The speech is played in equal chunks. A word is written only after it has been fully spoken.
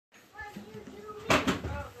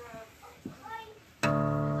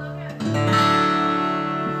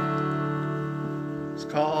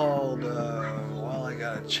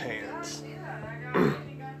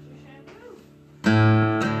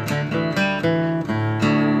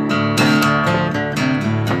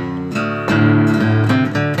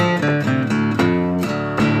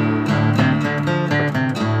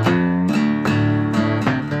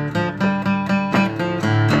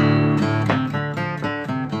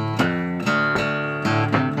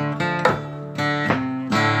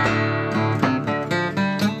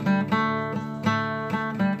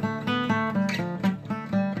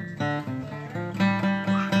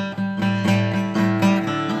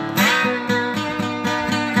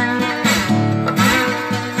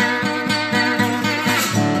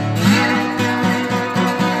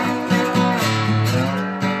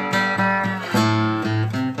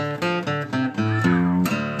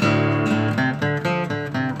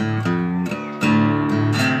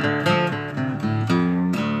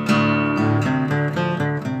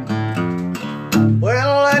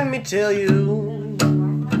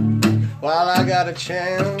got a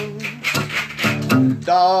chance.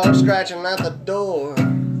 Dog scratching at the door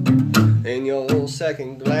in your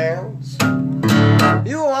second glance.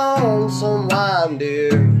 You want some wine,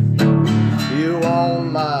 dear. You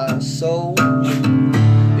want my soul.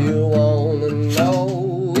 You want to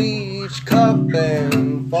know each cup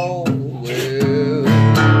and fold.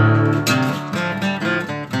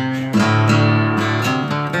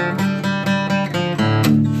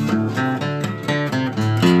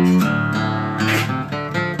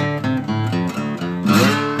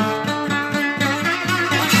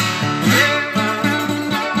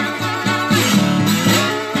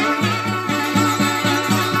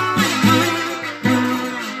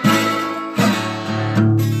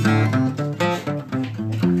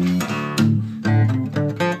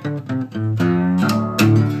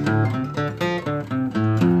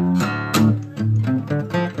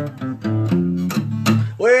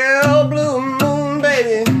 Well, blue moon,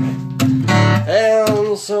 baby,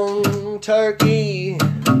 and some turkey,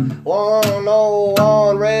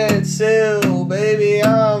 101 red seal, baby,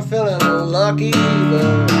 I'm feeling lucky,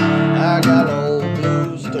 but I got no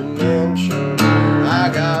blues to mention.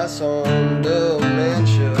 I got some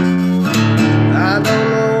dementia. I don't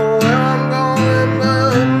know where I'm going,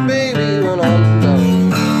 but baby, when I'm done.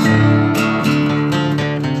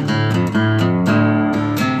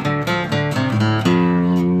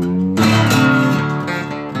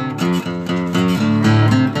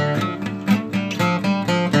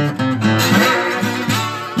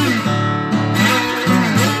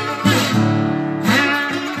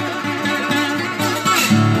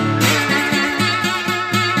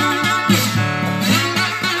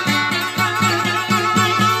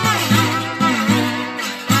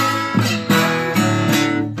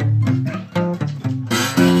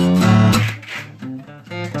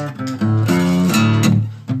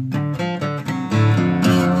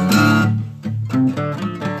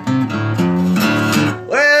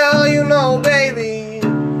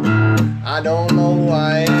 I don't know who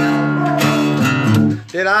I am.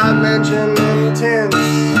 Did I mention any tense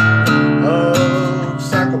of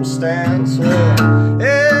circumstance?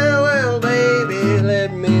 Well, baby,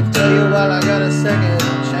 let me tell you while I got a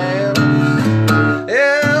second.